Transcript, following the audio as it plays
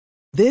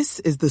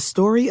This is the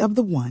story of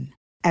the one.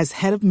 As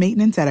head of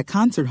maintenance at a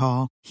concert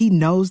hall, he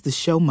knows the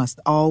show must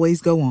always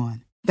go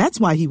on. That's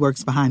why he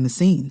works behind the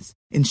scenes,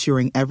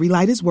 ensuring every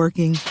light is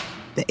working,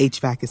 the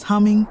HVAC is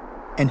humming,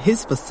 and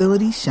his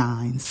facility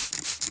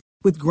shines.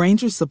 With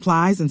Grainger's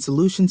supplies and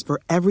solutions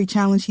for every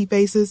challenge he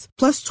faces,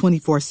 plus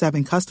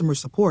 24/7 customer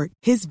support,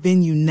 his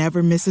venue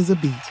never misses a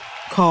beat.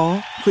 Call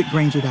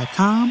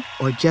quickgrainger.com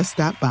or just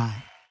stop by.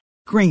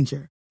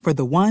 Grainger, for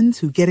the ones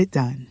who get it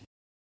done.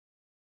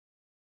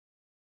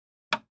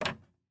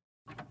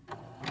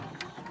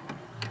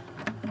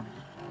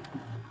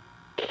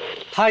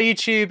 Hi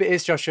YouTube,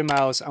 it's Joshua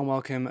Miles and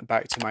welcome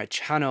back to my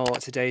channel.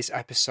 Today's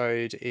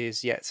episode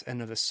is yet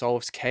another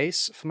solved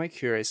case for my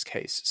Curious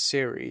Case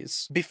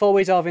series. Before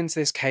we delve into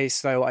this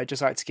case though, I'd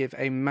just like to give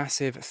a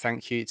massive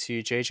thank you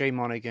to JJ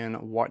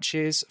Monaghan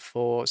Watches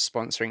for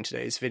sponsoring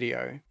today's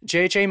video.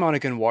 JJ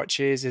Monaghan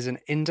Watches is an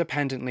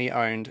independently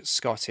owned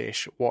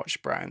Scottish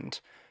watch brand.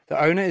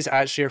 The owner is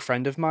actually a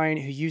friend of mine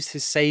who used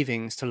his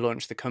savings to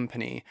launch the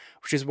company,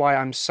 which is why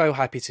I'm so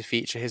happy to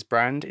feature his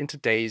brand in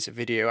today's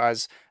video,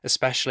 as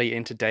especially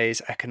in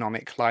today's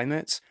economic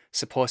climate,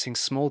 supporting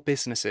small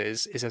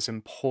businesses is as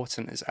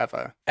important as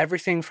ever.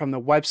 Everything from the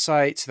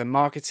website to the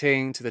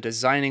marketing to the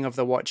designing of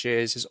the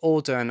watches is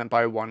all done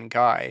by one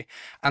guy,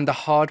 and the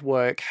hard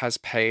work has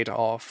paid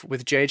off,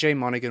 with JJ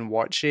Monaghan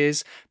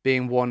Watches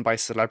being worn by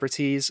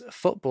celebrities,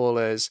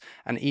 footballers,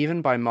 and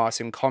even by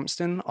Martin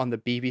Compston on the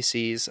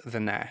BBC's The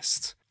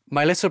Nest.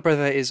 My little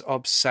brother is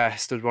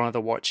obsessed with one of the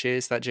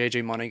watches that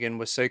JJ Monaghan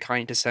was so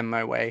kind to send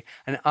my way,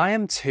 and I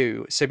am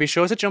too, so be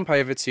sure to jump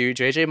over to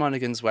JJ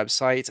Monaghan's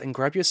website and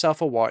grab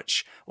yourself a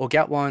watch or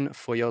get one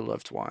for your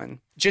loved one.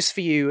 Just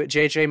for you,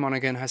 JJ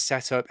Monaghan has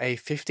set up a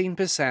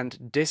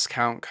 15%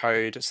 discount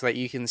code so that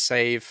you can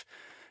save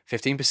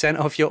 15%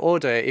 off your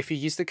order if you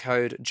use the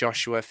code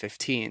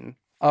Joshua15.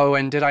 Oh,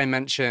 and did I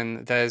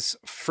mention there's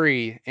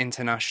free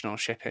international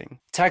shipping?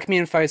 Tag me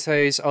in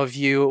photos of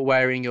you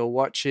wearing your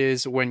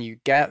watches when you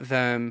get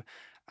them.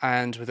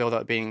 And with all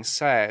that being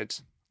said,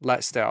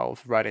 let's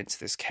delve right into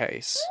this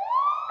case.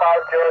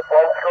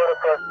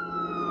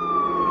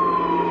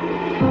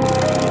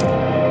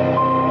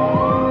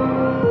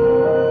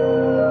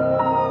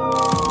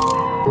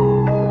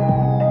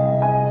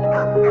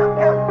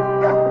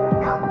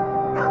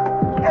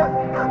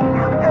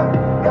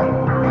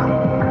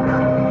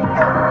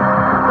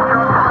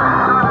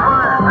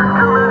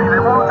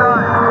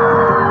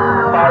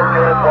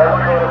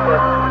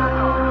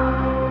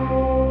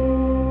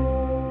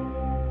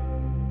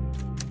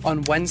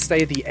 On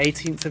Wednesday, the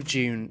 18th of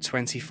June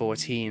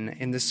 2014,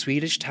 in the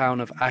Swedish town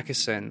of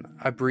Åkesson,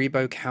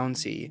 Abrebo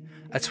County,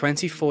 a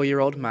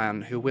 24-year-old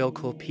man who we'll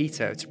call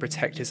Peter to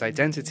protect his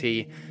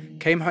identity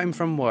came home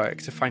from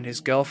work to find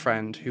his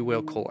girlfriend, who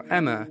we'll call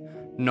Emma,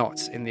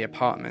 not in the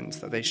apartment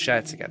that they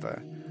shared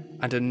together,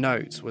 and a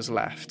note was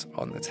left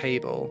on the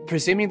table.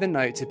 Presuming the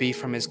note to be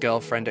from his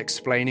girlfriend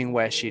explaining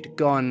where she'd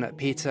gone,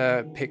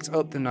 Peter picked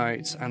up the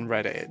note and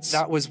read it.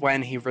 That was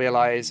when he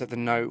realized that the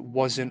note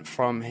wasn't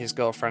from his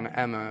girlfriend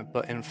Emma,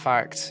 but in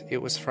fact,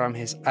 it was from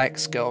his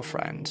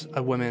ex-girlfriend,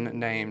 a woman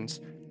named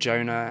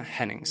Jonna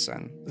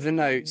Henningsson. The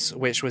note,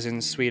 which was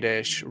in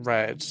Swedish,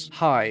 read,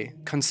 "Hi,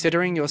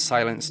 considering your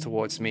silence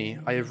towards me,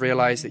 I have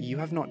realized that you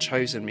have not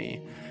chosen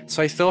me,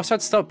 so I thought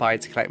I'd stop by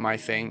to collect my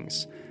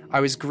things. I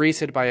was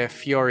greeted by a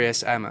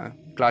furious Emma.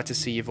 Glad to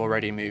see you've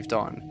already moved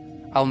on.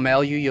 I'll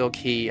mail you your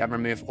key and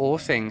remove all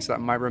things that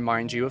might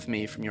remind you of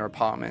me from your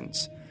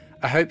apartment.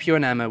 I hope you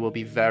and Emma will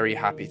be very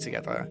happy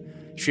together.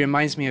 She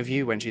reminds me of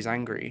you when she's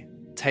angry.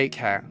 Take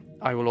care.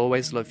 I will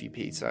always love you,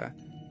 Peter.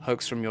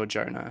 Hugs from your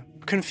Jonna."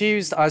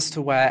 Confused as to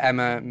where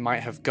Emma might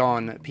have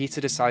gone, Peter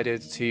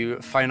decided to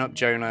phone up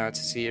Jonna to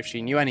see if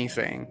she knew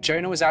anything.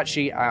 Jonna was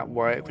actually at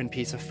work when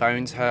Peter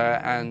phoned her,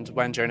 and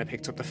when Jonna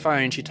picked up the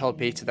phone, she told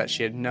Peter that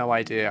she had no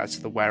idea as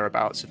to the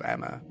whereabouts of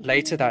Emma.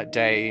 Later that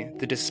day,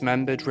 the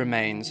dismembered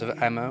remains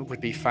of Emma would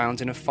be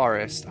found in a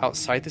forest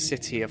outside the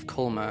city of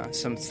Kulma,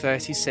 some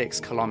 36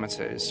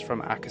 kilometers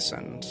from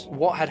Åkesson.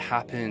 What had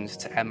happened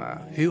to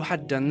Emma? Who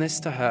had done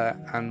this to her,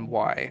 and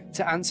why?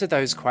 To answer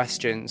those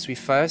questions, we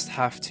first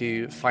have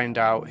to find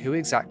out who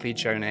exactly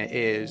Jonna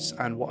is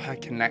and what her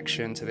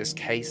connection to this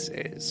case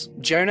is.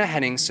 Jonna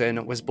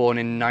Henningsson was born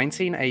in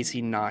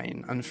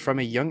 1989, and from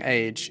a young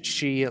age,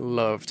 she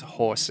loved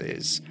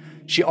horses.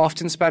 She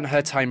often spent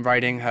her time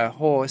riding her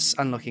horse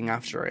and looking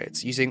after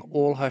it, using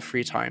all her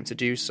free time to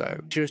do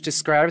so. She was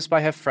described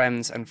by her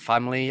friends and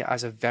family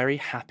as a very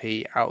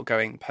happy,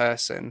 outgoing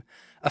person,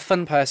 a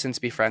fun person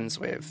to be friends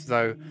with,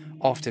 though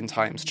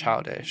oftentimes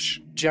childish.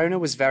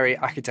 Jonna was very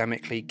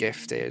academically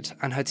gifted,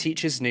 and her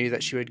teachers knew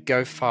that she would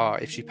go far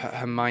if she put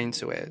her mind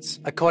to it.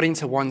 According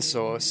to one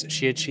source,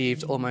 she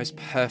achieved almost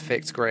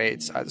perfect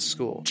grades at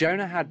school.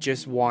 Jonna had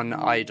just one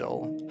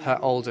idol, her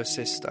older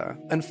sister.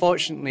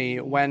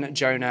 Unfortunately, when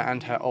Jonna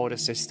and her older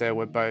sister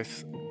were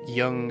both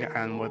young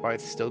and were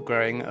both still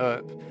growing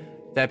up,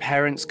 their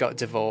parents got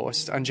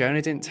divorced, and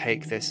Jonna didn't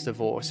take this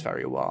divorce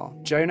very well.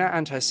 Jonna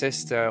and her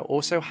sister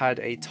also had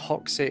a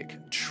toxic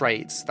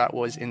trait that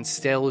was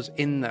instilled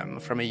in them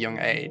from a young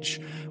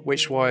age,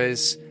 which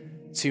was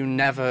to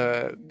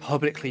never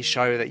publicly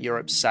show that you're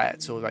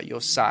upset or that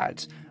you're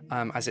sad,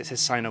 as it's a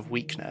sign of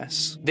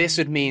weakness. This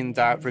would mean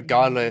that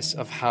regardless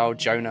of how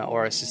Jonah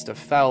or her sister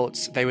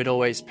felt, they would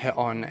always put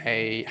on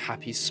a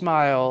happy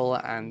smile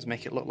and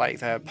make it look like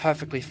they're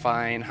perfectly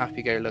fine,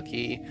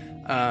 happy-go-lucky,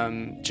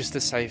 just to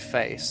save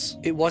face.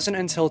 It wasn't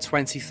until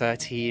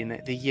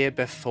 2013, the year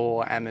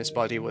before Emma's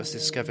body was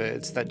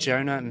discovered, that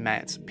Jonah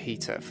met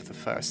Peter for the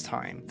first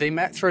time. They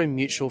met through a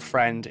mutual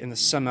friend in the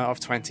summer of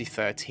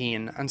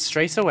 2013, and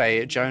straight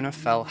away, Jonah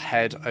fell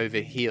head over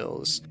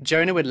heels.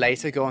 Jonah would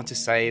later go on to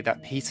say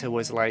that Peter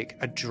was like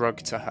a drug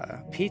to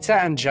her. Peter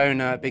and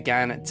Jonah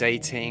began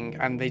dating,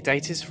 and they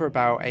dated for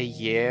about a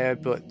year,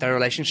 but their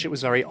relationship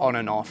was very on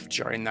and off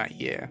during that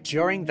year.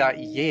 During that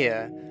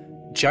year,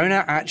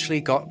 Jonah actually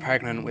got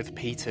pregnant with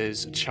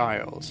Peter's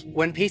child.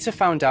 When Peter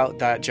found out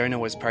that Jonah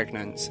was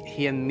pregnant,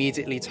 he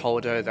immediately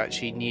told her that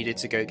she needed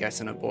to go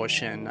get an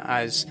abortion,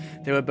 as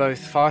they were both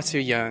far too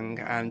young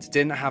and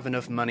didn't have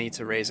enough money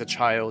to raise a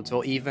child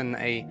or even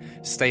a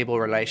stable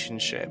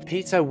relationship.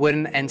 Peter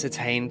wouldn't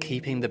entertain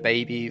keeping the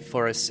baby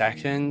for a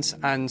second,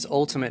 and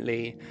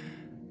ultimately,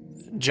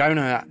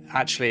 Jonah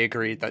actually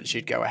agreed that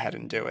she'd go ahead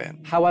and do it.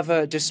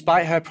 However,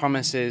 despite her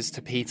promises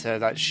to Peter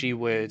that she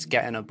would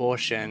get an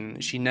abortion,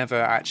 she never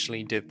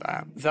actually did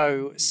that.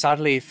 Though,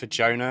 sadly for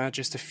Jonah,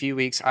 just a few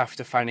weeks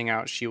after finding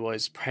out she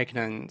was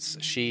pregnant,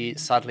 she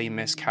sadly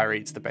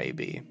miscarried the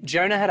baby.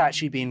 Jonah had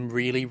actually been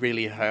really,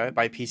 really hurt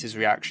by Peter's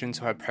reaction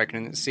to her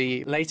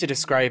pregnancy, later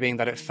describing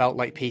that it felt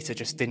like Peter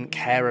just didn't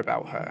care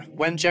about her.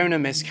 When Jonah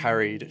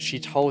miscarried, she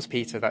told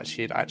Peter that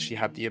she had actually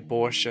had the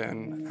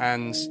abortion,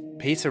 and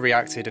Peter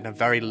reacted in a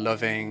very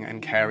loving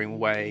and caring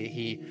way.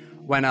 He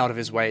went out of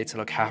his way to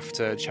look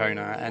after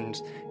Jonah and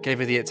gave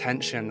her the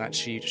attention that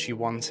she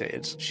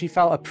wanted. She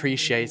felt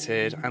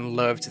appreciated and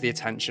loved the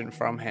attention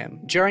from him.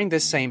 During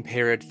this same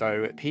period,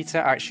 though, Peter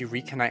actually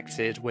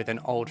reconnected with an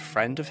old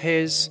friend of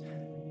his,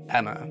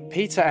 Emma.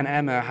 Peter and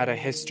Emma had a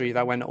history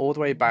that went all the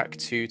way back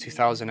to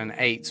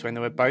 2008 when they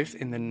were both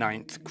in the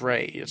 9th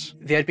grade.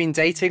 They had been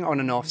dating on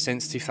and off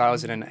since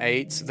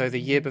 2008, though the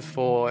year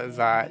before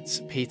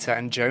that Peter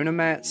and Jonah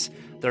met,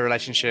 the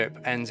relationship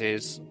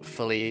ended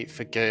fully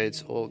for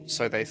good, or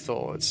so they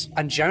thought.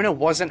 And Jonah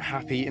wasn't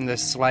happy in the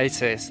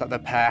slightest that the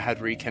pair had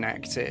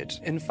reconnected.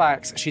 In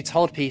fact, she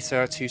told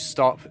Peter to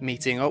stop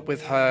meeting up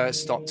with her,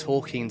 stop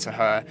talking to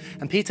her,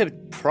 and Peter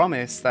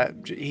promised that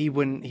he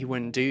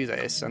wouldn't do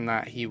this and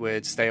that he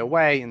would stay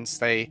away and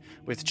stay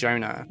with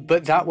Jonah.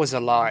 But that was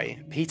a lie.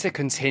 Peter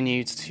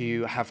continued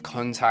to have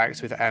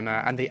contact with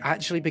Emma, and they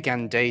actually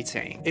began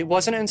dating. It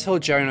wasn't until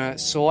Jonah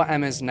saw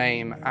Emma's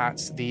name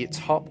at the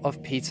top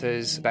of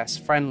Peter's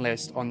best friend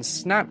list on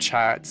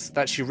Snapchat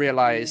that she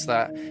realized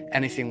that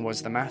anything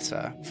was the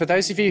matter. For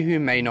those of you who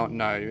may not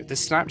know, the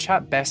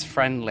Snapchat best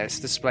friend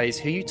list displays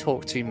who you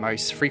talk to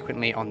most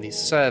frequently on the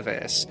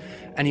service,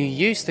 and you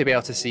used to be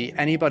able to see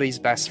anybody's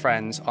best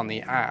friends on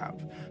the app,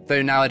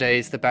 though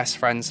nowadays the best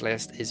friends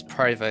list is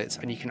private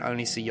and you can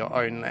only see your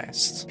own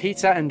list.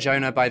 Peter and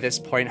Jonah by this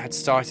point had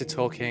started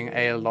talking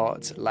a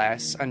lot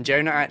less, and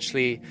Jonah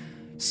actually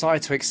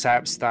started to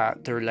accept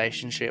that the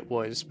relationship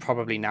was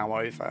probably now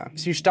over.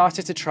 So she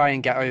started to try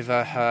and get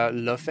over her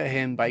love for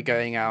him by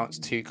going out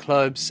to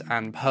clubs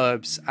and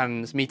pubs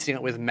and meeting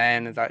up with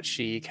men that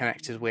she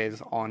connected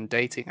with on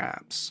dating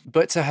apps.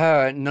 But to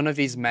her, none of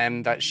these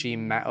men that she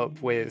met up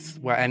with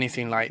were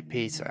anything like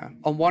Peter.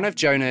 On one of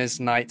Jonah's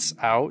nights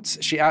out,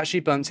 she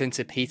actually bumped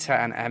into Peter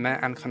and Emma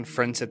and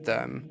confronted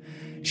them.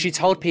 She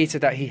told Peter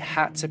that he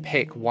had to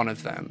pick one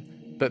of them,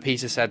 but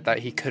Peter said that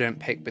he couldn't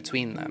pick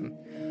between them.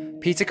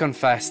 Peter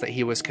confessed that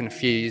he was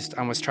confused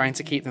and was trying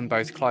to keep them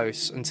both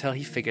close until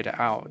he figured it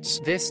out.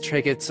 This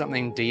triggered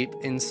something deep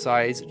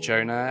inside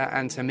Jonah,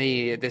 and to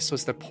me, this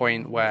was the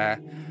point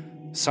where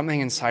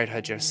something inside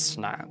her just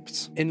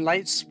snapped. In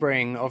late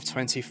spring of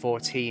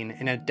 2014,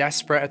 in a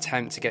desperate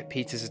attempt to get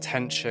Peter's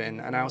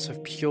attention and out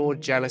of pure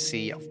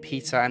jealousy of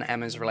Peter and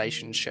Emma's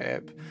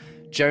relationship,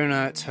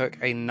 Jonah took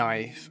a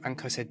knife and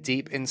cut a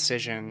deep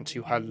incision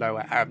to her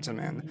lower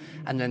abdomen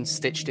and then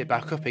stitched it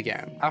back up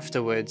again.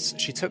 Afterwards,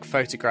 she took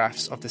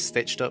photographs of the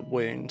stitched up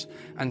wound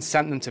and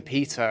sent them to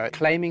Peter,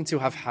 claiming to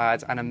have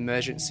had an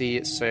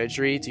emergency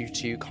surgery due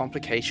to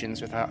complications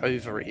with her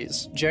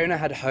ovaries. Jonah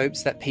had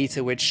hopes that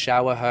Peter would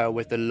shower her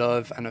with the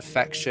love and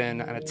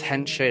affection and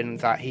attention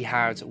that he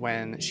had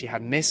when she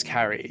had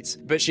miscarried,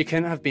 but she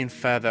couldn't have been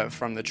further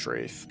from the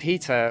truth.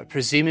 Peter,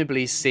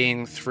 presumably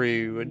seeing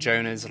through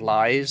Jonah's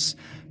lies,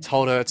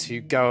 told her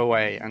to go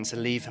away and to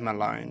leave him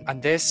alone.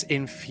 And this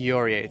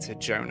infuriated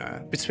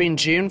Jonah. Between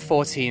June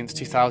 14th,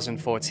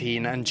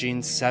 2014 and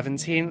June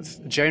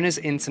 17th, Jonah's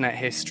internet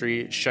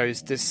history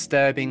shows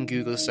disturbing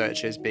Google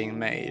searches being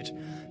made.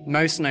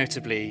 Most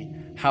notably,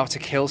 how to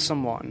kill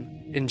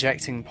someone,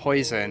 injecting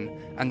poison,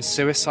 and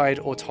suicide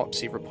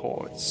autopsy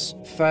reports.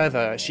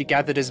 Further, she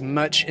gathered as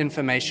much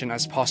information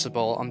as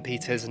possible on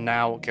Peter's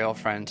now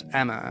girlfriend,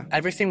 Emma.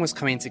 Everything was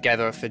coming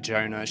together for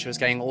Jonah. She was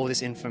getting all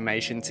this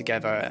information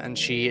together, and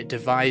she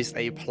devised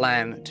a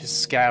plan to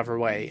scare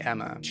away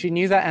Emma. She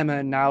knew that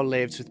Emma now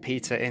lived with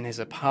Peter in his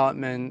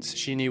apartment.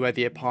 She knew where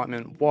the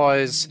apartment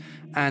was,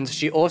 and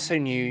she also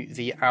knew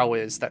the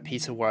hours that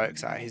Peter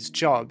works at his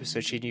job,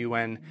 so she knew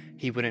when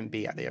he wouldn't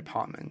be at the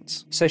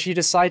apartment. So she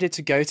decided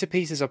to go to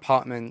Peter's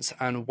apartment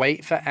and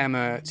wait for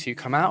Emma to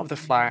come out of the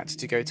flat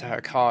to go to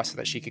her car so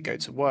that she could go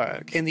to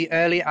work. In the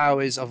early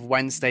hours of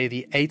Wednesday,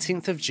 the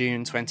 18th of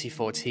June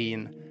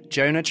 2014,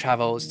 Jonah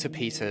travels to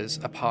Peter's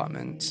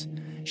apartment.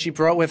 She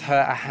brought with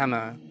her a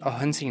hammer, a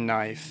hunting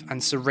knife,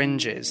 and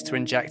syringes to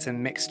inject a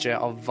mixture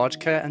of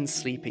vodka and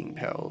sleeping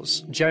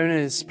pills.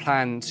 Jonah's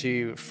plan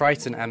to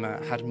frighten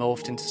Emma had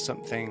morphed into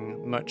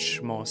something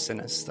much more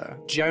sinister.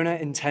 Jonah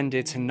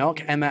intended to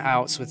knock Emma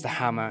out with the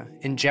hammer,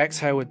 inject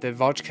her with the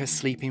vodka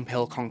sleeping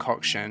pill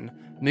concoction,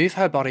 move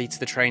her body to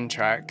the train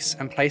tracks,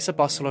 and place a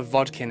bottle of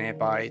vodka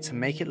nearby to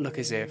make it look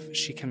as if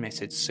she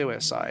committed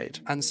suicide.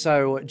 And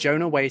so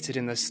Jonah waited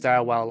in the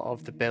stairwell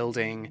of the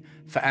building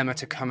for Emma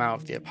to come out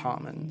of the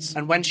apartment.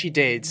 And when she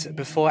did,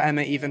 before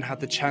Emma even had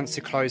the chance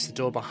to close the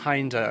door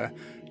behind her,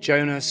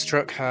 Jonah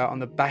struck her on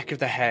the back of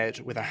the head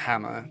with a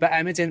hammer. But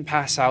Emma didn't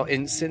pass out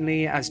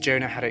instantly as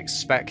Jonah had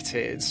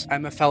expected.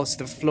 Emma fell to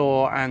the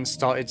floor and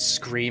started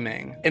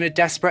screaming. In a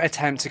desperate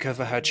attempt to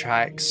cover her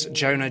tracks,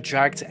 Jonah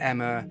dragged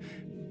Emma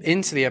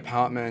into the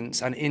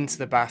apartment and into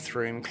the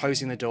bathroom,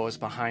 closing the doors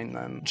behind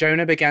them.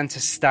 Jonah began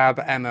to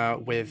stab Emma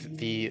with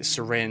the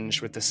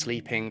syringe with the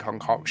sleeping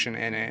concoction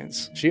in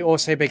it. She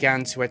also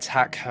began to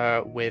attack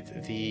her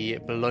with the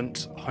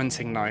blunt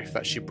hunting knife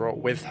that she brought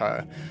with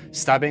her,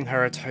 stabbing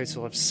her a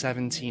total of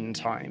 17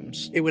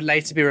 times. It would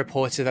later be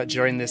reported that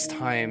during this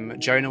time,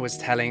 Jonah was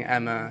telling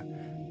Emma,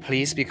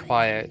 "Please be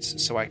quiet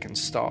so I can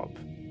stop,"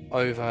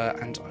 over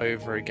and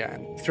over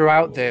again.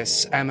 Throughout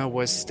this, Emma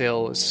was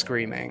still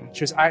screaming.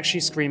 She was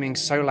actually screaming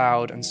so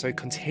loud and so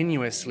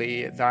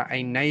continuously that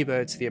a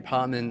neighbor to the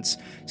apartment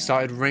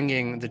started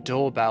ringing the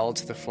doorbell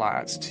to the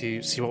flat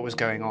to see what was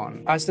going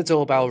on. As the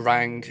doorbell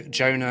rang,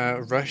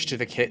 Jonah rushed to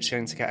the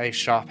kitchen to get a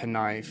sharper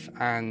knife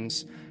and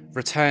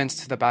returned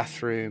to the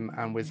bathroom,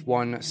 and with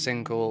one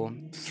single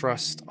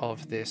thrust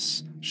of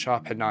this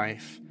sharper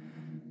knife,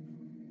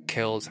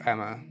 killed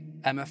Emma.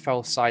 Emma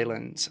fell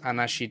silent,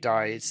 and as she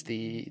died,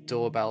 the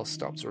doorbell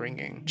stopped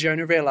ringing.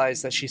 Jonah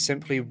realized that she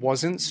simply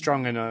wasn't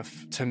strong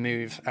enough to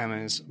move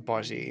Emma's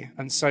body,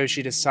 and so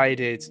she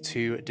decided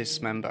to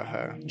dismember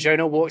her.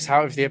 Jonah walked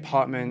out of the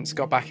apartment,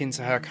 got back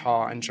into her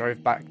car, and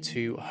drove back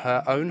to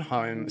her own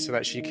home so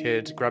that she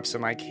could grab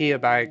some IKEA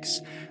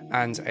bags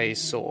and a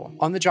saw.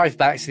 On the drive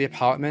back to the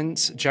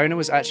apartment, Jonah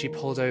was actually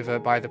pulled over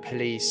by the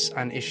police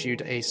and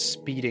issued a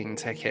speeding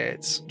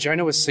ticket.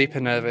 Jonah was super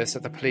nervous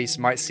that the police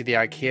might see the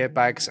IKEA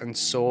bags and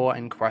saw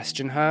and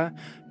question her,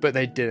 but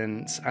they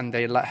didn't, and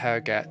they let her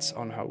get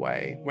on her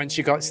way. When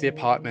she got to the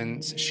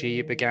apartment,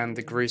 she began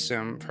the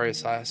gruesome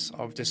process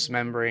of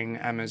dismembering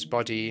Emma's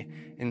body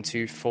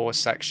into 4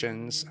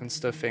 sections and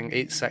stuffing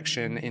each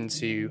section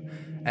into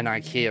an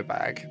IKEA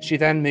bag. She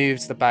then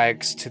moved the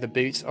bags to the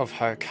boot of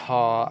her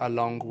car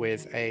along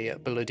with a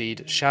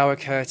bloodied shower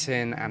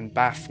curtain and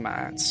bath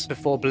mats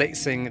before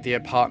blitzing the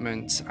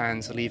apartment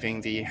and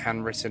leaving the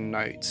handwritten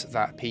note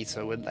that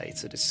Peter would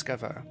later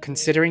discover.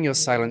 "Considering your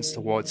silence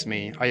towards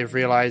me, I have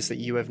realized that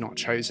you have not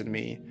chosen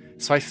me,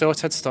 so I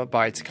thought I'd stop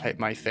by to collect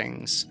my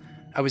things.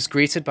 I was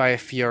greeted by a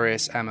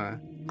furious Emma.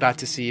 Glad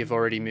to see you've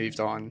already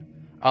moved on.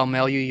 I'll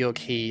mail you your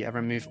key and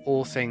remove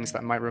all things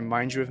that might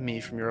remind you of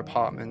me from your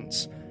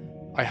apartment.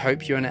 I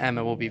hope you and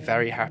Emma will be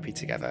very happy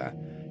together.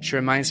 She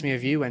reminds me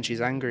of you when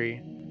she's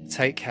angry.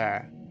 Take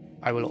care.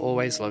 I will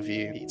always love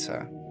you,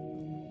 Peter.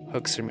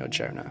 Hugs from your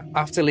Jonah."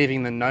 After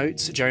leaving the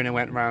note, Jonah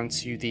went round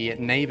to the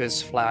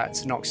neighbor's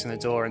flat, knocked on the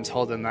door, and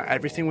told them that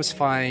everything was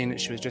fine.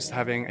 She was just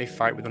having a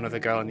fight with another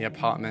girl in the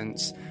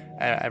apartment.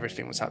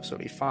 Everything was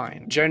absolutely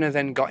fine. Jonah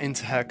then got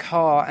into her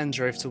car and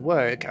drove to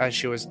work as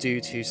she was due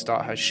to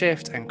start her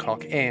shift and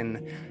clock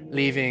in,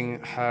 leaving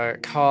her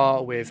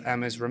car with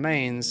Emma's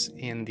remains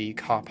in the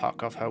car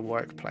park of her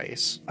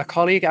workplace. A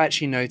colleague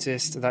actually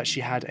noticed that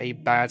she had a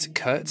bad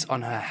cut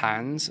on her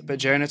hand, but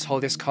Jonah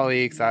told this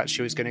colleague that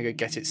she was going to go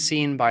get it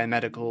seen by a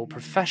medical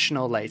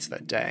professional later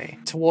that day.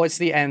 Towards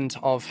the end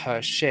of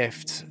her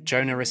shift,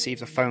 Jonah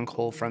received a phone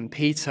call from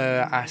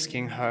Peter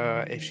asking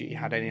her if she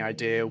had any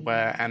idea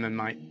where Emma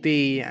might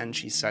be, and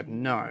she said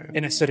no.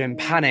 In a sudden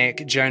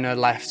panic, Jonah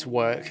left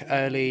work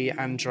early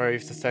and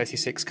drove the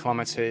 36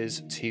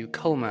 kilometers to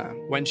Culmer.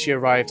 When she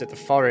arrived at the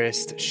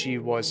forest, she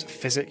was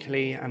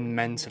physically and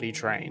mentally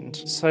drained.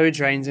 So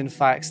drained, in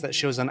fact, that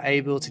she was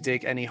unable to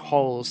dig any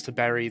holes to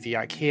bury the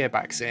IKEA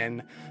bags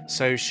in,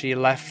 so she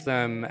left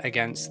them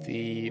against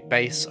the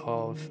base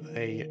of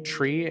a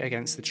tree,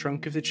 against the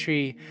trunk of the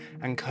tree,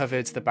 and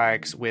covered the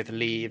bags with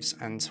leaves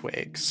and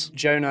twigs.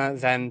 Jonah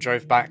then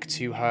drove back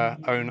to her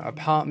own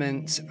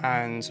apartment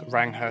and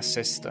rang her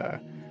sister.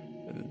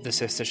 the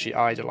sister she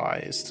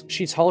idolized.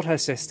 She told her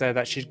sister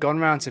that she'd gone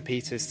round to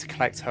Peter's to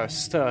collect her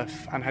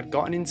stuff and had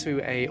gotten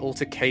into an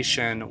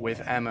altercation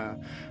with Emma,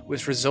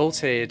 which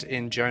resulted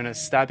in Jonah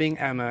stabbing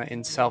Emma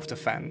in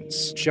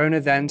self-defense. Jonah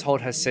then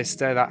told her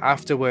sister that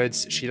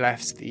afterwards she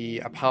left the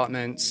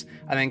apartment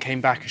and then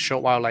came back a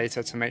short while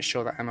later to make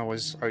sure that Emma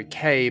was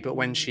okay, but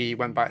when she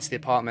went back to the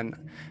apartment,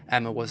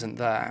 Emma wasn't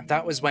there.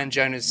 That was when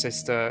Jonah's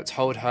sister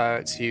told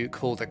her to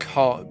call the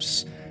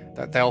cops,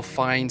 that they'll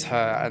find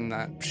her and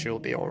that she'll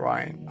be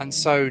alright. And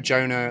so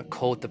Jonah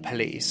called the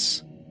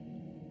police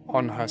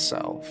on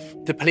herself.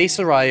 The police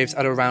arrived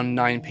at around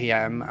 9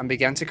 p.m. and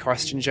began to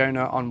question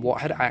Jonah on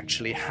what had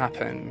actually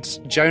happened.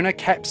 Jonah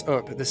kept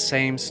up the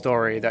same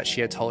story that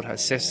she had told her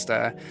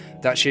sister,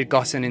 that she had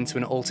gotten into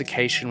an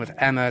altercation with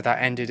Emma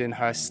that ended in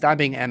her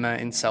stabbing Emma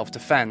in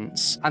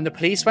self-defense, and the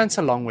police went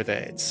along with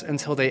it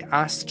until they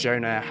asked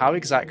Jonah how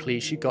exactly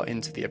she got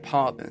into the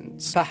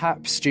apartment.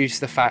 Perhaps due to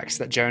the fact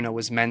that Jonah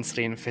was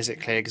mentally and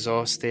physically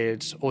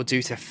exhausted, or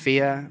due to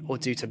fear, or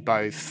due to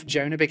both,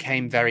 Jonah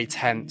became very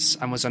tense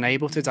and was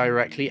unable to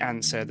directly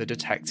answer the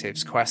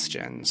detective's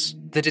questions.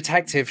 The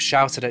detective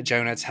shouted at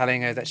Jonah,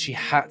 telling her that she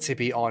had to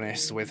be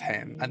honest with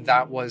him, and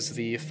that was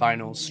the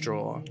final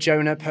straw.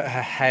 Jonah put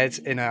her head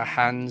in her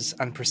hands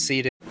and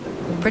proceeded.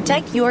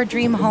 Protect your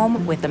dream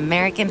home with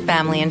American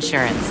Family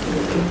Insurance.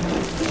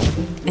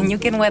 And you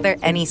can weather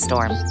any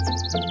storm.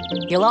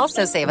 You'll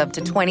also save up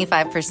to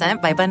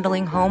 25% by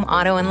bundling home,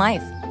 auto, and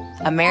life.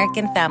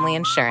 American Family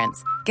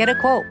Insurance. Get a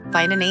quote.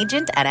 Find an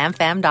agent at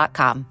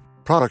amfam.com.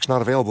 Products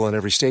not available in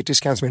every state.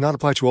 Discounts may not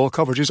apply to all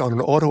coverages on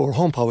an auto or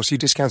home policy.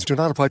 Discounts do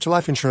not apply to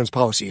life insurance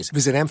policies.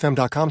 Visit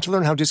amfam.com to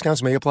learn how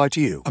discounts may apply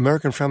to you.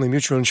 American Family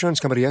Mutual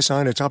Insurance Company, SI,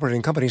 and its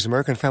operating companies,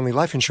 American Family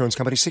Life Insurance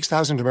Company,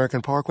 6000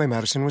 American Parkway,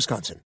 Madison,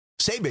 Wisconsin.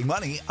 Save big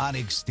money on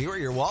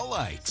exterior wall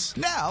lights.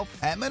 Now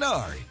at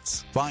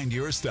Menards. Find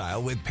your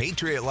style with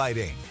Patriot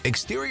Lighting.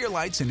 Exterior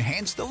lights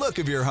enhance the look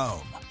of your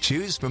home.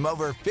 Choose from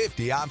over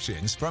 50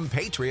 options from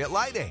Patriot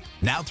Lighting.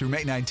 Now through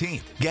May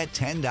 19th, get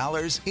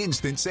 $10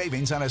 instant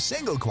savings on a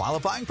single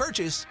qualifying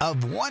purchase of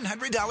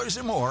 $100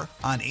 or more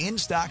on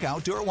in-stock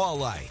outdoor wall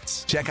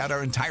lights. Check out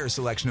our entire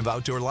selection of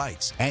outdoor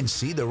lights and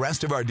see the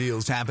rest of our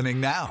deals happening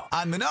now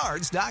on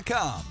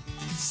Menards.com.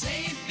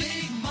 Save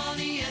big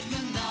money at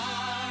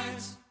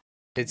Menards.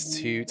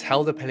 To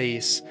tell the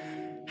police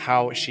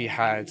how she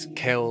had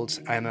killed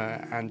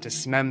Emma and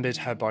dismembered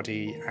her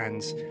body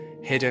and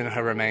hidden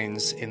her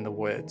remains in the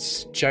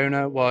woods.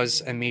 Jonah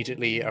was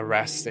immediately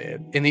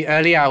arrested. In the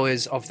early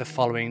hours of the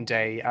following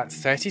day, at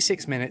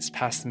 36 minutes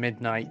past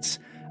midnight,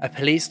 a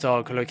police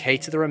dog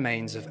located the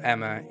remains of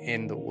Emma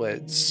in the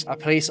woods. A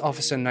police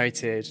officer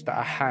noted that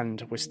a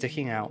hand was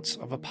sticking out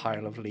of a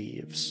pile of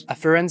leaves. A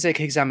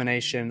forensic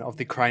examination of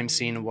the crime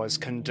scene was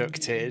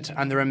conducted,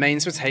 and the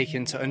remains were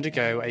taken to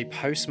undergo a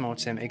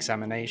post-mortem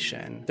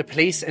examination. The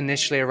police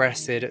initially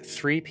arrested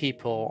 3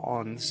 people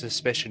on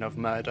suspicion of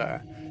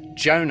murder: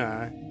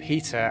 Jonah,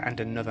 Peter, and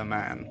another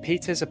man.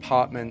 Peter's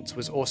apartment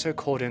was also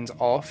cordoned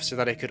off so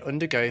that it could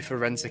undergo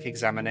forensic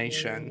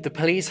examination. The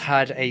police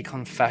had a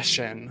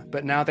confession,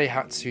 but now they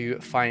had to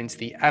find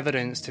the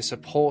evidence to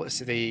support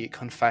the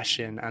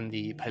confession and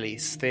the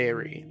police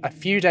theory. A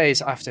few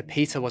days after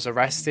Peter was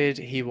arrested,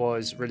 he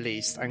was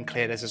released and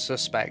cleared as a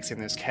suspect in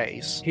this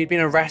case. He'd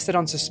been arrested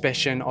on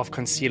suspicion of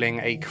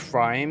concealing a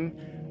crime,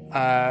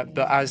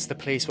 but as the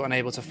police were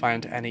unable to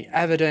find any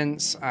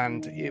evidence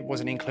and it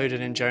wasn't included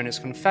in Jonah's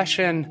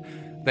confession,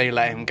 they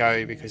let him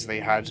go because they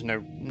had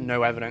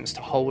no evidence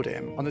to hold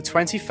him. On the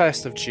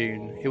 21st of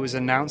June, it was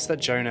announced that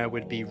Jonah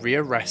would be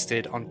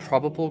rearrested on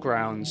probable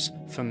grounds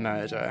for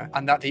murder,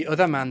 and that the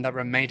other man that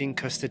remained in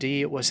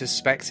custody was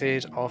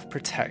suspected of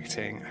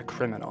protecting a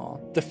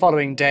criminal. The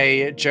following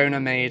day,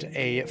 Jonah made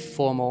a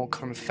formal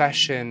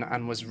confession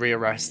and was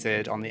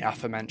rearrested on the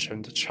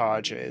aforementioned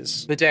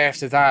charges. The day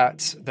after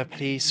that, the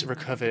police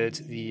recovered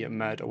the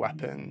murder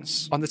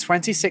weapons. On the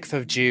 26th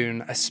of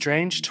June, a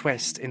strange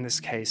twist in this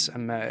case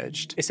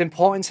emerged. It's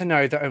important to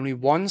know that only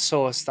one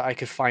source that I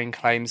could find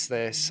claims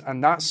this,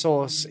 and that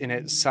source in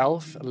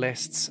itself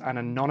lists an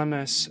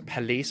anonymous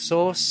police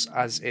source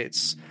as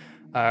its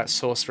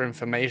source for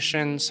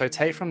information, so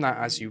take from that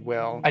as you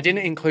will. I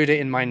didn't include it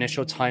in my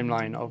initial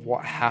timeline of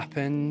what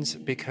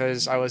happened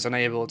because I was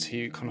unable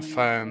to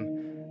confirm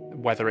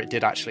whether it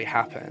did actually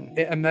happen.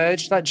 It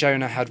emerged that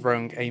Jonah had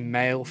wronged a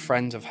male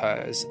friend of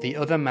hers, the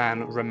other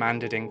man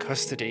remanded in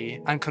custody,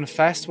 and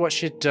confessed what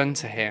she'd done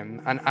to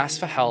him and asked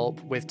for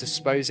help with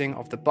disposing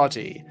of the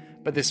body,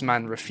 but this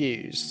man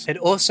refused. It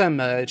also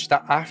emerged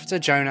that after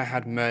Jonah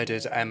had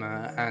murdered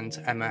Emma and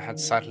Emma had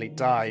sadly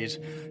died,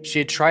 she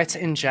had tried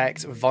to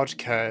inject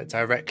vodka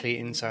directly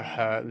into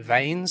her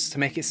veins to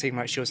make it seem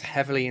like she was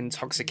heavily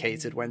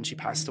intoxicated when she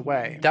passed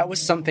away. That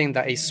was something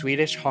that a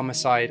Swedish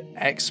homicide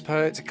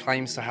expert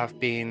claims to have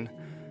been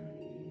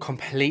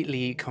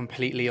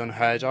completely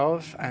unheard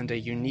of and a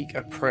unique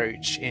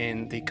approach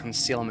in the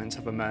concealment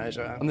of a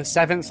murder. On the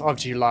 7th of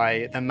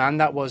July, the man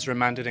that was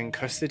remanded in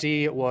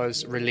custody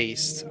was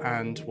released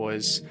and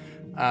was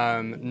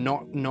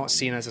not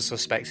seen as a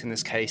suspect in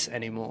this case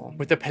anymore,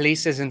 with the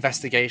police's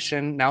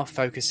investigation now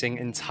focusing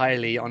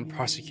entirely on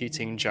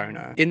prosecuting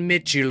Jonah. In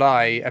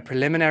mid-July, a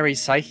preliminary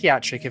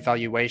psychiatric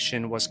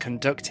evaluation was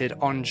conducted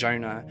on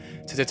Jonah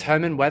to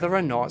determine whether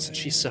or not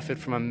she suffered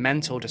from a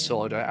mental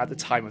disorder at the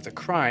time of the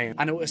crime,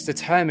 and it was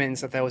determined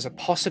that there was a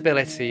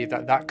possibility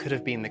that that could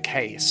have been the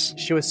case.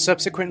 She was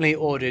subsequently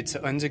ordered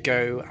to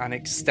undergo an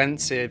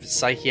extensive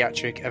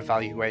psychiatric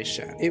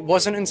evaluation. It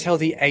wasn't until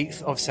the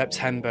 8th of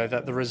September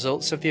that the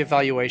results of the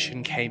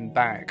evaluation came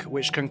back,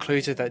 which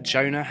concluded that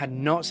Jonah had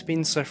not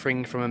been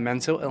suffering from a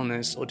mental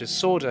illness or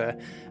disorder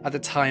at the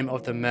time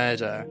of the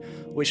murder,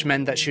 which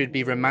meant that she would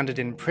be remanded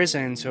in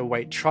prison to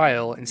await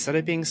trial instead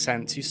of being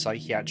sent to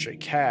psychiatric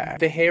care.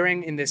 The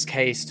hearing in this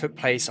case took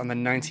place on the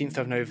 19th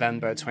of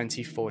November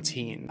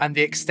 2014, and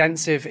the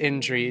extensive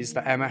injuries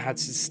that Emma had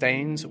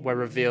sustained were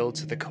revealed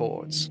to the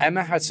court.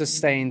 Emma had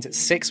sustained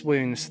 6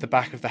 wounds to the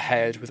back of the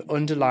head with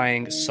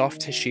underlying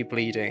soft tissue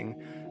bleeding,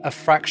 a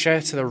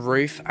fracture to the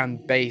roof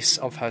and base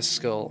of her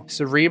skull,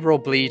 cerebral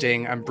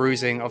bleeding and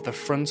bruising of the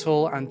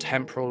frontal and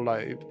temporal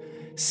lobe,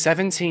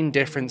 17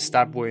 different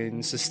stab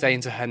wounds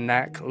sustained to her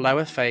neck,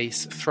 lower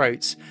face,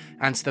 throat,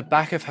 and to the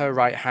back of her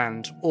right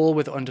hand, all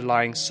with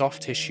underlying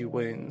soft tissue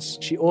wounds.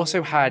 She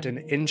also had an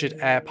injured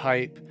air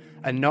pipe,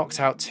 a knocked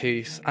out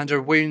tooth, and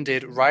a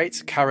wounded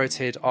right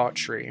carotid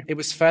artery. It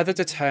was further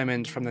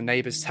determined from the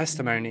neighbour's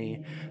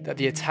testimony that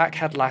the attack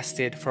had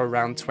lasted for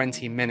around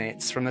 20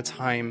 minutes from the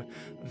time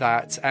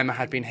that Emma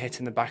had been hit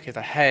in the back of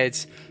the head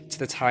to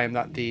the time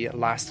that the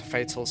last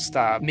fatal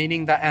stab,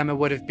 meaning that Emma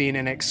would have been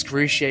in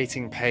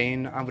excruciating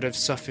pain and would have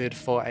suffered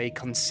for a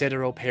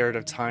considerable period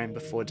of time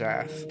before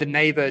death. The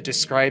neighbour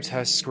described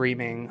her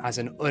screaming as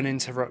an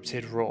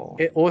uninterrupted roar.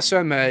 It also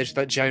emerged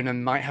that Jonah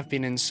might have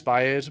been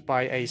inspired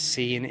by a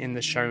scene in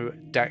the show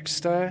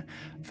Dexter,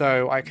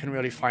 though I couldn't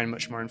really find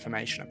much more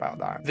information about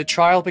that. The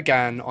trial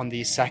began on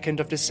the 2nd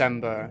of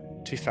December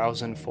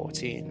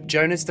 2014.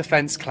 Jonah's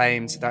defense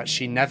claimed that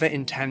she never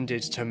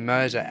intended to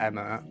murder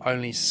Emma,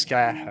 only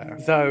scare her.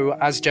 Though,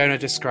 as Jonah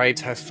described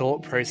her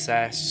thought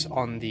process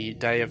on the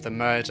day of the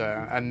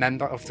murder, a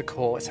member of the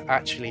court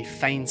actually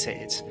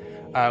fainted,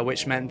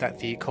 which meant that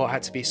the court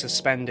had to be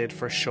suspended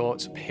for a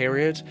short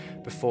period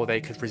before they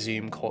could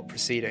resume court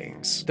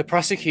proceedings. The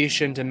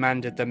prosecution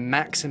demanded the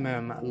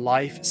maximum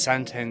life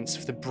sentence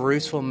for the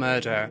brutal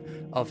murder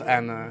of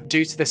Emma,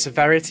 due to the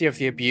severity of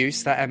the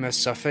abuse that Emma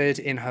suffered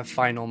in her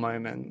final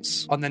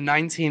moments. On the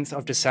 19th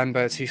of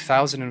December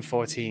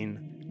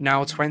 2014,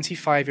 now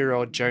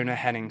 25-year-old Jonah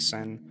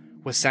Henningsen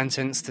was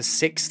sentenced to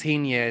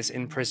 16 years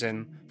in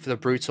prison for the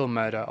brutal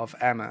murder of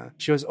Emma.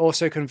 She was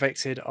also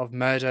convicted of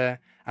murder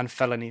and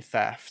felony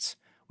theft,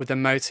 with the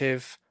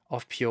motive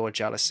of pure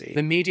jealousy.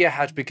 The media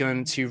had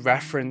begun to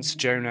reference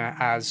Jonah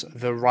as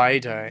the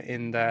rider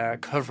in their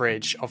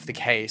coverage of the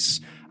case,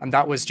 and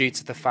that was due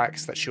to the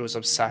fact that she was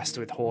obsessed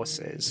with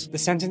horses. The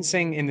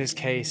sentencing in this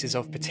case is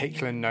of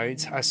particular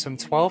note, as some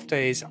 12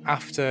 days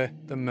after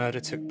the murder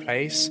took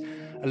place,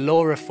 a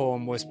law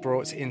reform was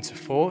brought into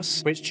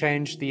force, which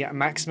changed the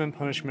maximum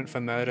punishment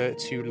for murder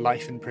to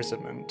life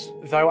imprisonment.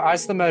 Though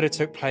as the murder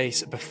took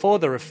place before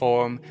the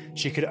reform,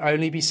 she could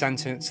only be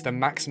sentenced to the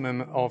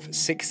maximum of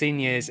 16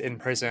 years in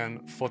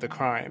prison for the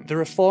crime. The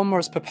reform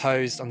was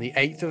proposed on the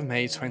 8th of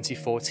May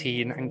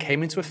 2014 and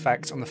came into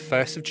effect on the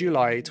 1st of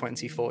July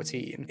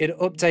 2014. It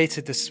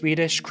updated the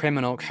Swedish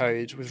Criminal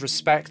Code with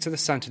respect to the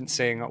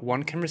sentencing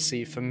one can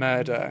receive for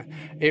murder.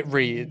 It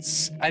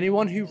reads,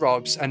 "Anyone who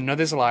robs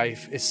another's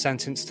life is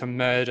sentenced to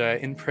murder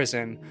in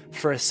prison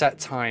for a set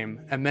time,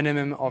 a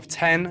minimum of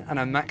 10 and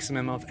a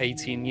maximum of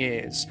 18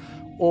 years,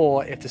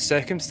 or if the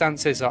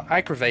circumstances are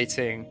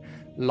aggravating,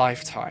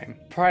 lifetime."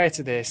 Prior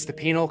to this, the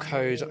penal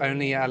code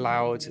only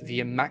allowed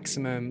the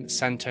maximum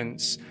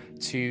sentence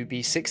to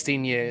be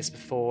 16 years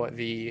before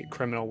the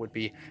criminal would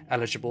be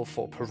eligible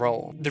for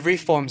parole. The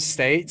reform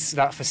states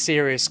that for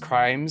serious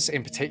crimes,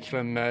 in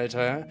particular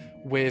murder,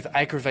 with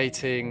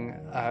aggravating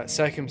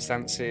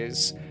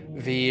circumstances,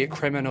 the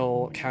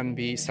criminal can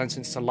be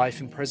sentenced to life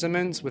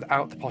imprisonment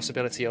without the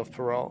possibility of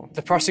parole.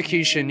 The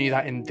prosecution knew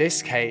that in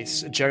this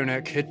case,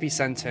 Jonah could be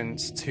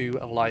sentenced to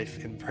a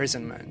life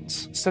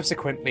imprisonment.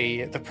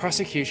 Subsequently, the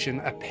prosecution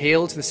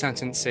appealed the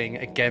sentencing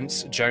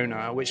against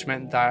Jonah, which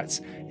meant that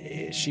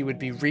she would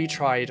be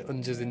retried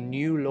under the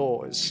new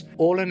laws,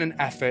 all in an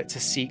effort to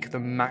seek the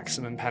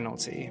maximum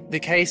penalty. The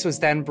case was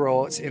then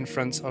brought in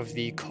front of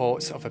the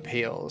Court of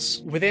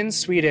Appeals. Within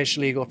Swedish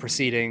legal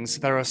proceedings,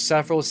 there are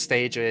several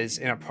stages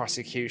in a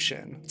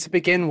prosecution. To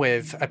begin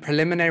with, a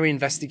preliminary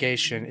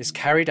investigation is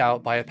carried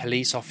out by a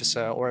police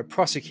officer or a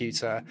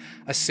prosecutor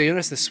as soon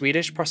as the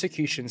Swedish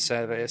Prosecution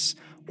Service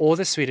or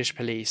the Swedish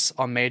police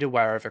are made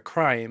aware of a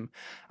crime,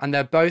 and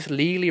they're both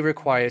legally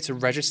required to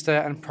register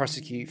and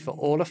prosecute for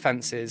all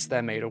offences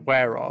they're made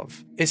aware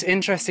of. It's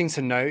interesting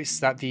to note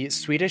that the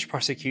Swedish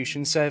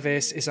Prosecution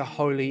Service is a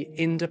wholly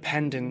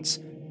independent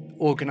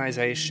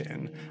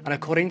organization, and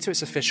according to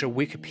its official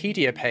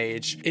Wikipedia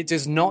page, it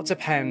does not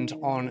depend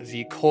on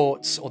the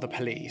courts or the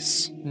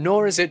police,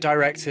 nor is it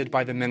directed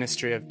by the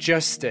Ministry of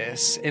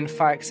Justice. In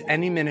fact,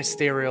 any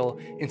ministerial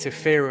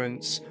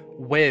interference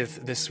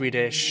with the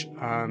Swedish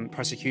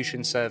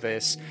prosecution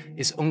service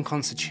is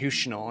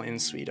unconstitutional in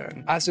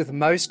Sweden. As with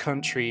most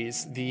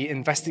countries, the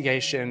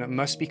investigation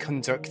must be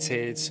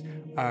conducted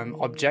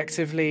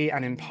objectively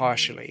and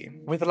impartially.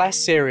 With less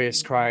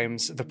serious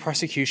crimes, the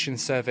prosecution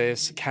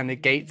service can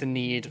negate the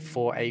need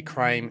for a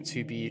crime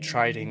to be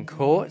tried in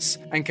court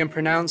and can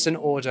pronounce an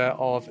order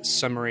of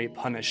summary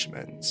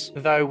punishment.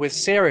 Though with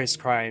serious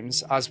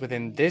crimes, as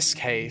within this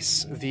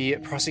case, the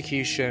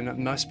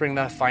prosecution must bring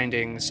their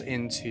findings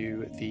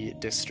into the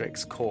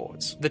district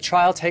court. The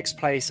trial takes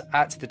place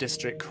at the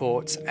district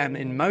court, and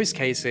in most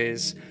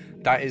cases,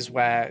 that is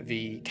where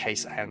the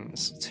case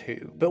ends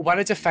too. But when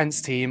a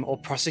defense team or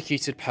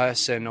prosecuted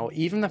person, or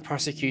even the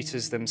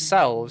prosecutors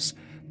themselves,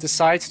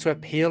 decides to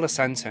appeal a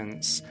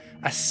sentence,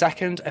 a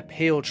second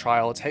appeal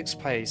trial takes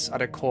place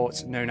at a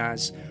court known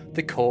as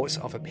the Court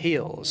of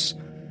Appeals.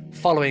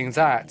 Following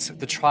that,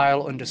 the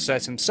trial under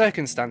certain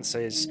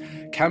circumstances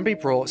can be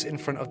brought in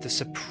front of the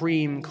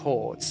Supreme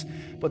Court,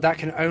 but that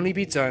can only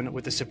be done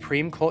with the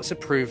Supreme Court's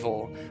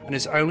approval and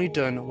is only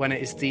done when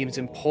it is deemed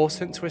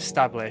important to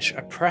establish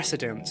a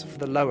precedent for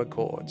the lower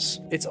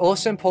courts. It's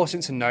also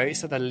important to note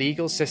that the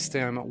legal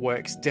system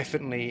works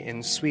differently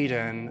in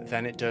Sweden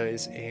than it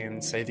does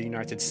in, say, the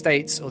United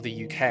States or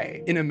the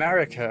UK. In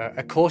America,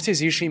 a court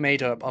is usually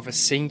made up of a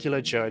singular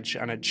judge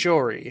and a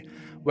jury,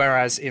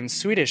 whereas in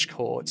Swedish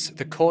courts,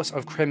 the Court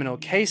of Criminal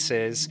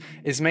Cases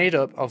is made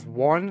up of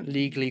one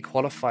legally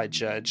qualified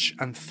judge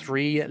and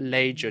 3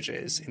 lay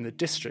judges in the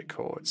district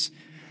courts.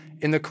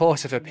 In the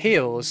Court of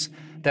Appeals,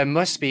 there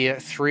must be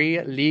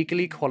 3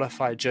 legally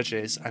qualified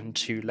judges and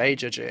 2 lay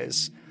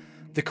judges.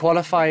 The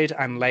qualified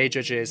and lay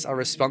judges are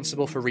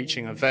responsible for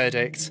reaching a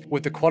verdict,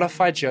 with the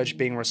qualified judge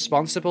being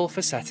responsible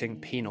for setting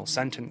penal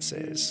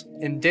sentences.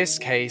 In this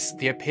case,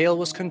 the appeal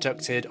was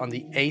conducted on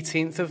the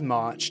 18th of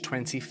March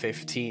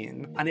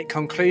 2015, and it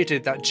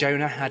concluded that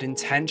Jonah had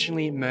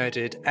intentionally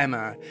murdered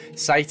Emma,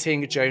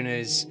 citing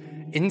Jonah's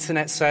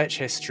internet search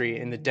history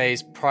in the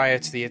days prior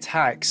to the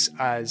attacks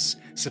as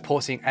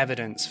supporting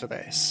evidence for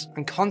this.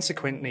 And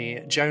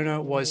consequently, Jonah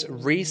was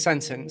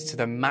resentenced to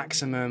the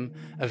maximum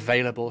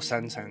available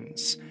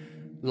sentence: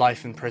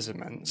 life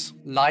imprisonment.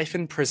 Life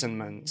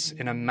imprisonment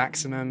in a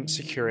maximum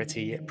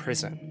security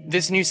prison.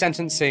 This new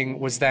sentencing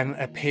was then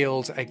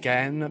appealed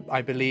again,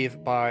 I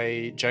believe,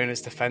 by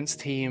Jonah's defense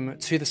team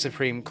to the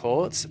Supreme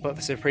Court, but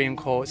the Supreme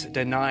Court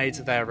denied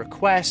their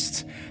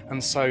request,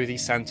 and so the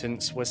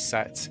sentence was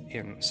set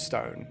in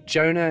stone.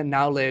 Jonah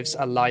now lives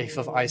a life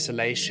of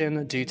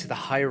isolation due to the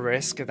high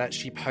risk that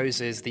she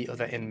poses the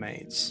other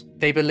inmates.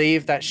 They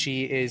believe that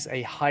she is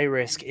a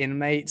high-risk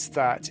inmate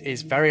that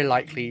is very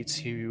likely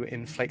to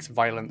inflict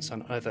violence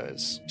on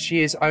others.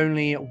 She is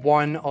only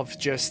one of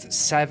just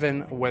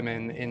 7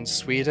 women in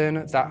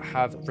Sweden that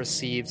have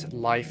received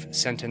life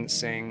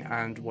sentencing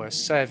and were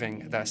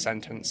serving their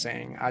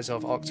sentencing as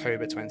of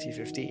October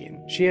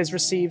 2015. She has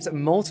received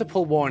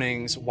multiple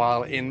warnings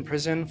while in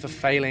prison for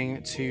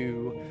failing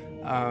to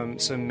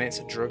submit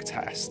drug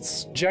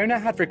tests. Jonah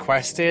had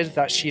requested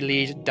that she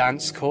lead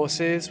dance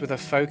courses with a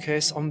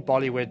focus on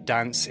Bollywood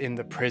dance in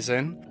the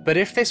prison, but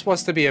if this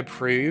was to be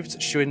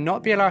approved, she would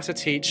not be allowed to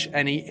teach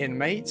any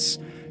inmates,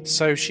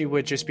 so she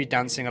would just be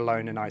dancing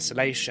alone in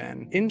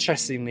isolation.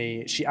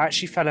 Interestingly, she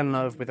actually fell in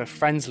love with a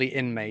friendly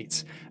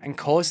inmate and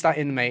caused that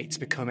inmate to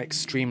become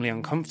extremely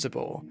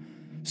uncomfortable.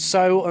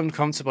 So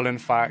uncomfortable, in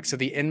fact, that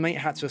the inmate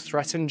had to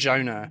threaten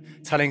Jonah,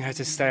 telling her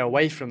to stay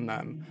away from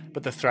them,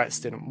 but the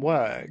threats didn't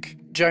work.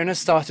 Jonah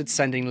started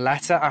sending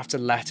letter after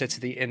letter to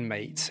the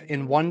inmate,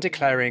 in one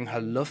declaring her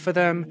love for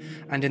them,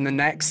 and in the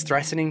next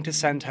threatening to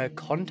send her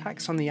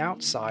contacts on the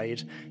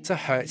outside to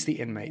hurt the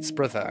inmate's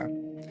brother.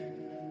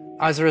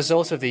 As a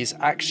result of these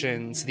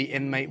actions, the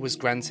inmate was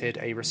granted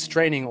a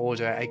restraining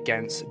order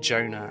against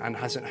Jonah and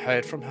hasn't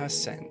heard from her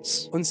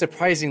since.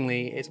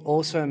 Unsurprisingly, it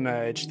also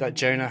emerged that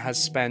Jonah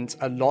has spent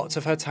a lot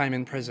of her time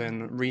in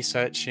prison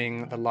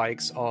researching the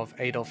likes of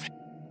Adolf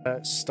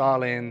Hitler,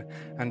 Stalin,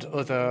 and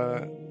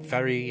other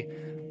very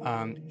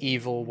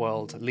evil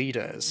world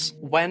leaders.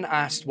 When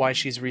asked why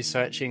she's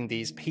researching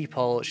these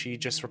people, she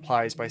just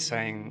replies by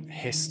saying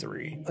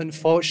history.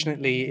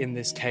 Unfortunately, in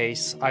this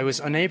case, I was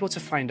unable to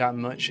find out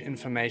much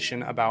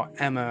information about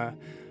Emma,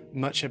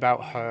 much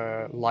about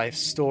her life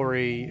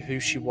story, who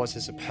she was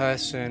as a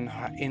person,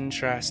 her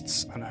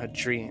interests, and her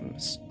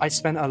dreams. I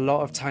spent a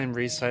lot of time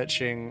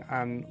researching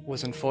and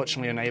was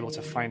unfortunately unable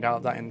to find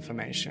out that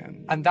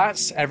information. And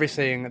that's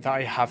everything that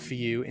I have for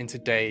you in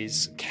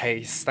today's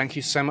case. Thank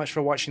you so much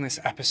for watching this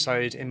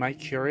episode in my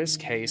Curious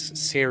Case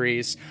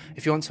series.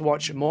 If you want to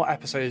watch more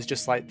episodes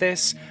just like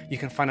this, you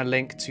can find a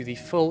link to the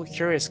full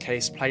Curious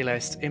Case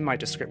playlist in my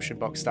description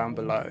box down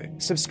below.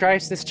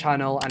 Subscribe to this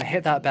channel and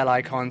hit that bell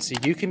icon so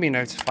you can be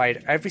notified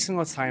notified every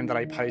single time that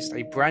I post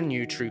a brand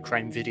new true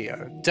crime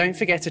video. Don't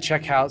forget to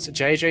check out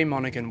JJ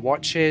Monaghan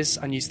Watches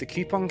and use the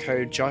coupon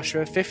code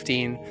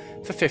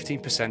Joshua15 for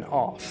 15%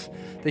 off.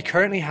 They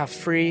currently have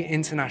free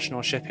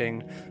international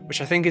shipping,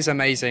 which I think is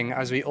amazing,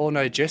 as we all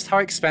know just how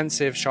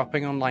expensive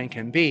shopping online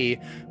can be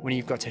when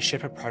you've got to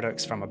ship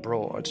products from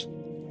abroad.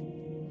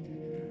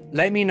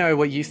 Let me know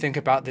what you think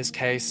about this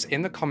case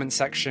in the comment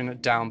section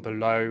down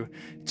below.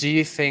 Do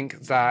you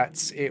think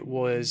that it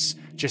was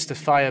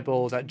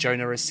justifiable that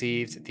Jonah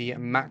received the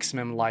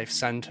maximum life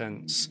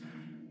sentence?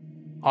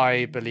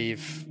 I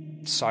believe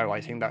so. I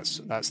think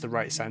that's the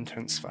right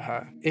sentence for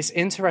her. It's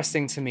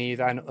interesting to me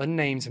that an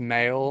unnamed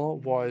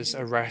male was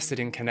arrested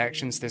in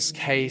connection to this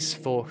case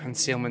for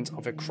concealment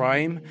of a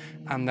crime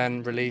and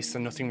then released,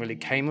 and nothing really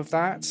came of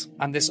that.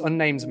 And this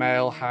unnamed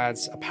male had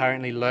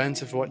apparently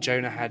learnt of what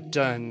Jonah had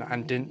done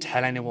and didn't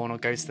tell anyone or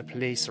go to the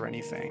police or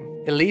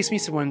anything. It leads me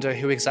to wonder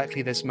who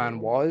exactly this man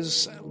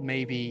was.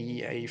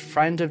 Maybe a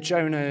friend of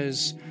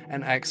Jonah's,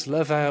 an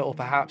ex-lover, or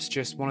perhaps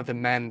just one of the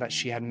men that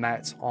she had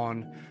met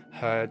on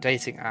her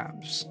dating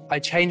apps. I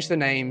changed the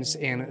names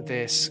in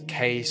this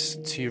case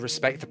to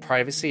respect the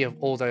privacy of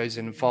all those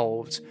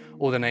involved,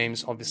 all the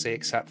names obviously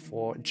except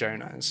for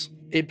Jonah's.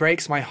 It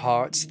breaks my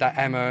heart that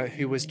Emma,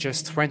 who was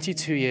just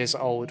 22 years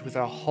old with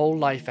her whole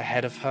life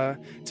ahead of her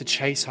to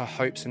chase her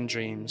hopes and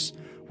dreams,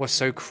 was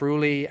so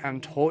cruelly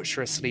and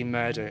torturously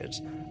murdered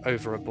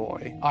over a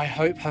boy. I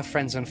hope her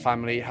friends and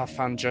family have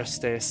found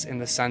justice in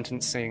the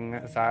sentencing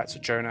that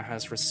Jonah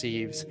has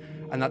received,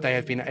 and that they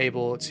have been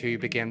able to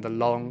begin the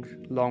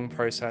long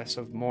process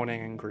of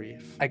mourning and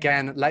grief.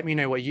 Again, let me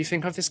know what you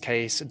think of this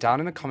case down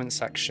in the comment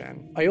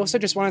section. I also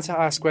just wanted to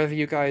ask whether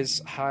you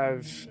guys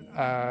have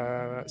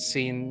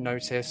seen,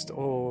 noticed,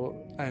 or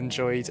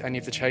enjoyed any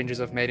of the changes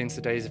I've made in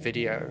today's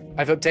video.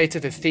 I've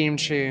updated the theme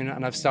tune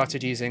and I've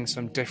started using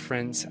some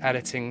different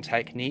editing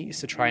techniques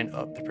to try and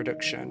up the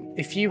production.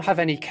 If you have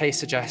any case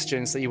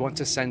suggestions that you want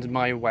to send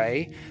my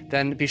way,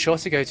 then be sure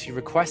to go to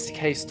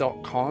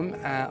requestcase.com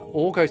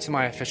or go to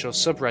my official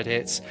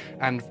subreddit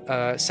and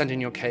send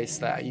in your case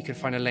there. You can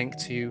find a link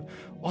to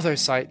all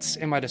those sites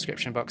in my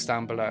description box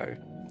down below.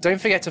 Don't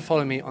forget to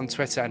follow me on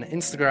Twitter and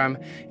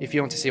Instagram if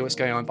you want to see what's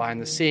going on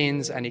behind the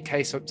scenes, any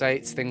case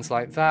updates, things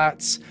like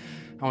that.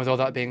 And with all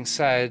that being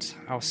said,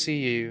 I'll see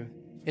you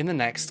in the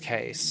next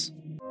case.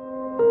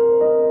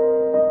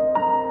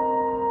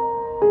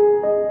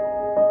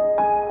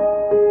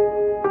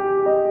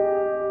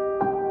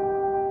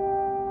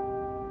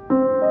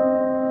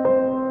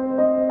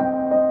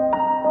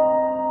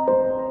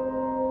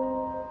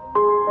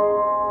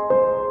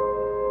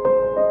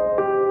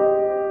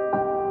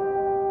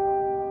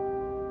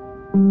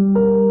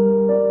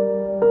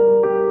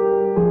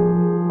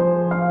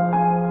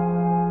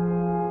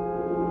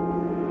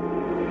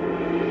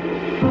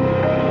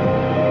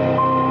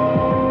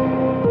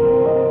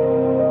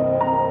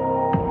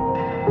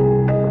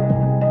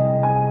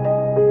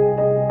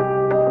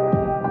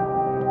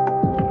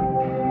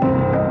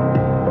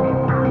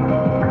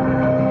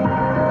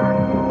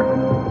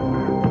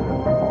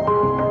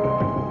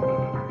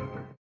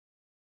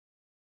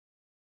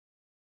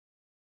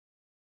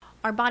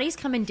 Our bodies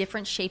come in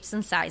different shapes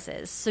and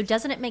sizes, so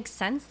doesn't it make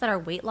sense that our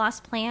weight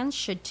loss plans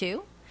should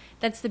too?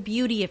 That's the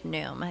beauty of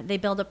Noom. They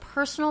build a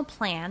personal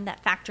plan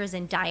that factors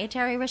in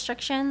dietary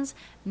restrictions,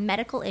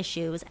 medical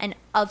issues, and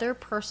other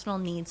personal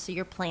needs so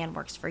your plan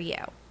works for you.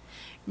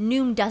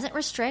 Noom doesn't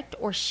restrict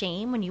or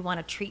shame when you want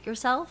to treat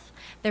yourself.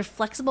 Their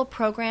flexible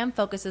program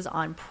focuses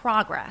on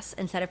progress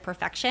instead of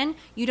perfection.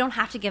 You don't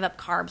have to give up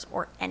carbs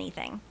or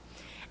anything.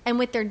 And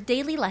with their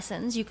daily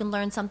lessons, you can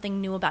learn something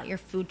new about your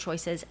food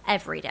choices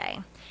every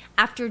day.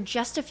 After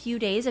just a few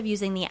days of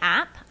using the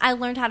app, I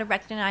learned how to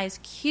recognize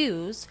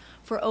cues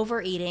for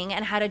overeating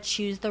and how to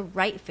choose the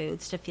right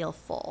foods to feel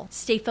full.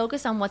 Stay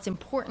focused on what's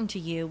important to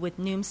you with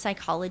Noom's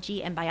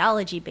psychology and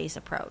biology-based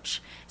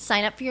approach.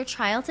 Sign up for your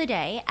trial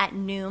today at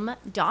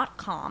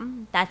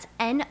Noom.com. That's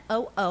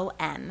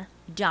Noom.com.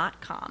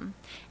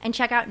 And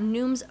check out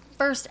Noom's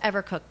first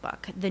ever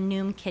cookbook, The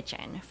Noom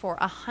Kitchen, for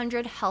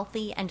 100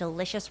 healthy and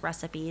delicious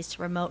recipes to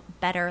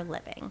promote better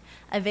living.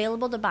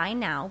 Available to buy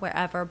now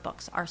wherever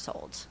books are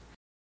sold.